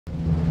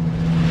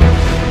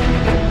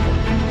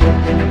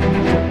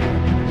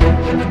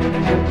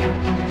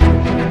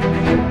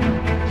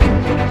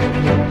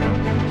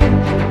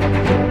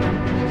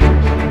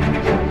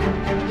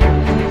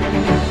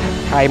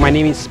Hi, my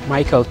name is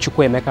Michael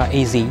Chukwuemeka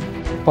AZ,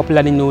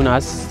 popularly known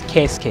as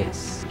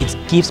Kezkez. It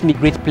gives me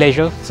great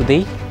pleasure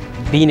today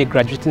being a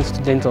graduating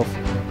student of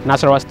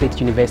Nasarawa State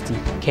University,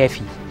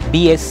 keffi,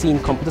 BSc in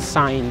Computer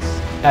Science.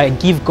 I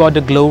give God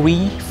the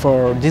glory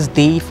for this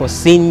day, for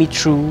seeing me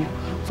through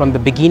from the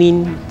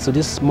beginning to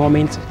this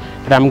moment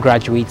that I'm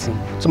graduating.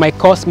 To my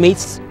course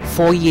mates,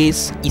 4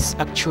 years is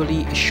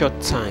actually a short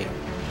time,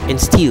 and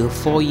still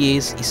 4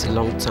 years is a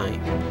long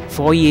time.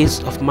 4 years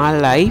of my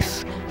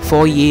life,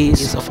 4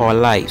 years of our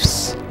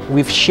lives.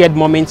 We've shared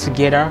moments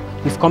together,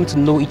 we've come to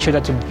know each other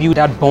to build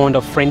that bond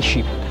of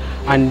friendship.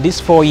 And these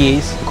 4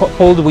 years,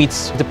 coupled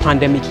with the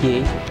pandemic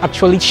year,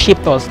 actually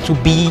shaped us to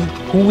be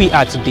who we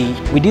are today.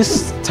 With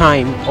this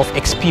time of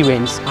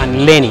experience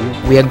and learning,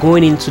 we are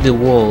going into the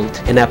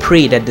world, and I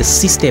pray that the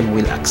system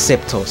will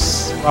accept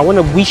us. I want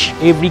to wish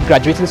every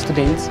graduating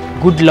student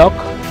good luck.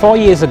 4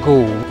 years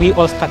ago, we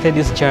all started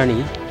this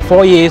journey.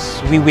 4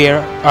 years, we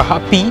were a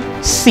happy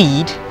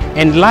seed,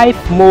 and life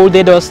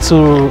molded us to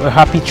a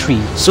happy tree.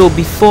 So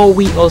before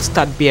we all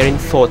start bearing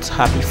forth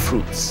happy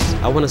fruits,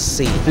 I want to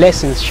say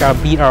blessings shall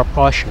be our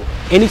portion.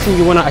 Anything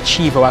you want to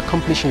achieve or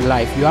accomplish in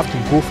life, you have to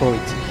go for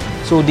it.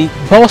 So the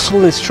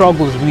bustle and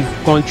struggles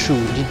we've gone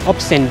through, the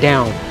ups and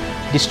downs,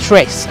 the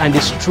stress and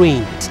the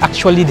strain, it's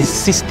actually the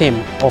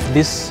system of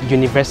this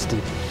university.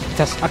 It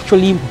has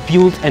actually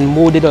built and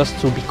molded us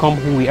to become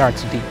who we are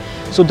today.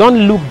 So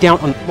don't look down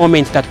on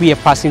moments that we are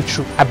passing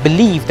through. I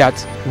believe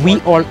that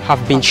we all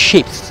have been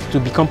shaped to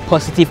become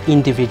positive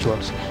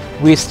individuals.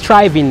 We're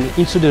striving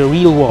into the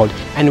real world,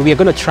 and we are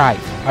going to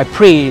thrive. I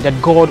pray that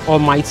God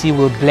Almighty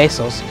will bless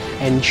us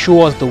and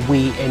show us the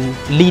way and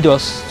lead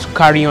us to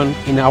carry on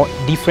in our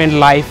different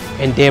life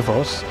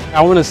endeavors.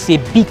 I want to say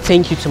big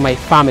thank you to my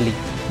family.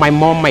 My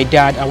mom, my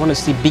dad. I want to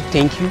say big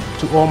thank you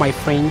to all my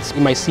friends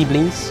and my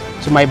siblings.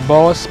 To my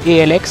boss,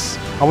 ALX.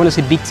 I want to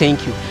say big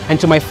thank you. And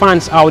to my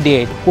fans out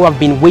there who have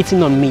been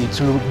waiting on me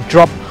to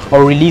drop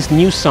or release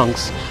new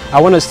songs,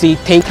 I want to say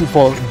thank you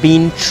for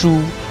being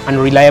true and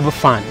reliable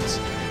fans.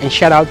 And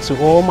shout out to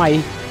all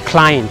my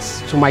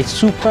clients, to my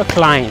super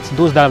clients,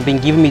 those that have been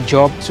giving me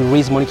job to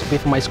raise money to pay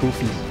for my school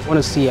fees. I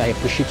want to say I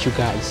appreciate you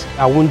guys.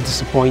 I won't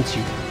disappoint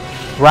you.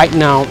 Right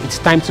now, it's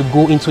time to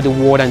go into the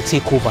world and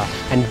take over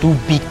and do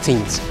big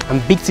things.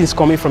 And big things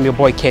coming from your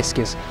boy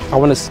Kezkez. I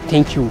want to say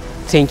thank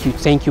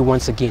you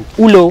once again.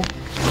 Ulo.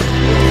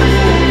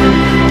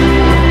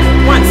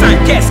 One time,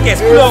 Kezkez,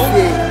 blow.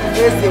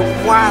 Here's the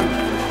one.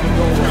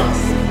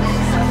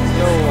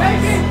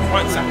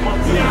 One time.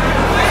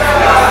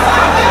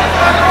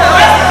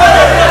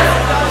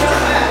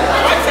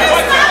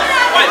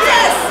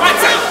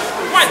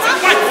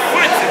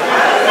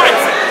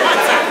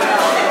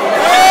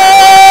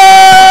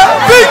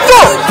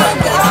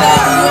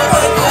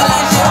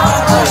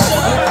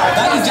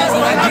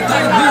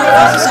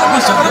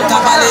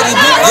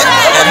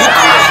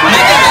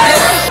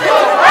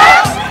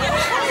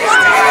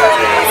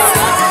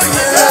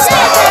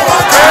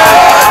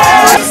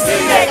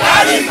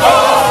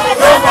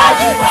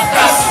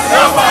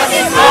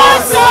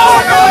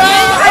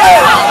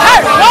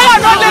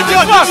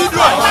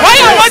 Why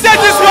you wanted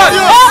this one?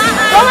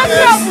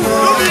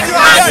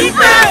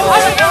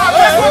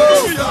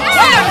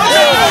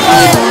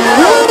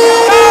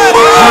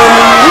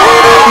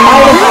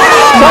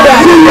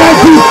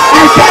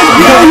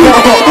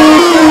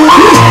 I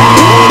can't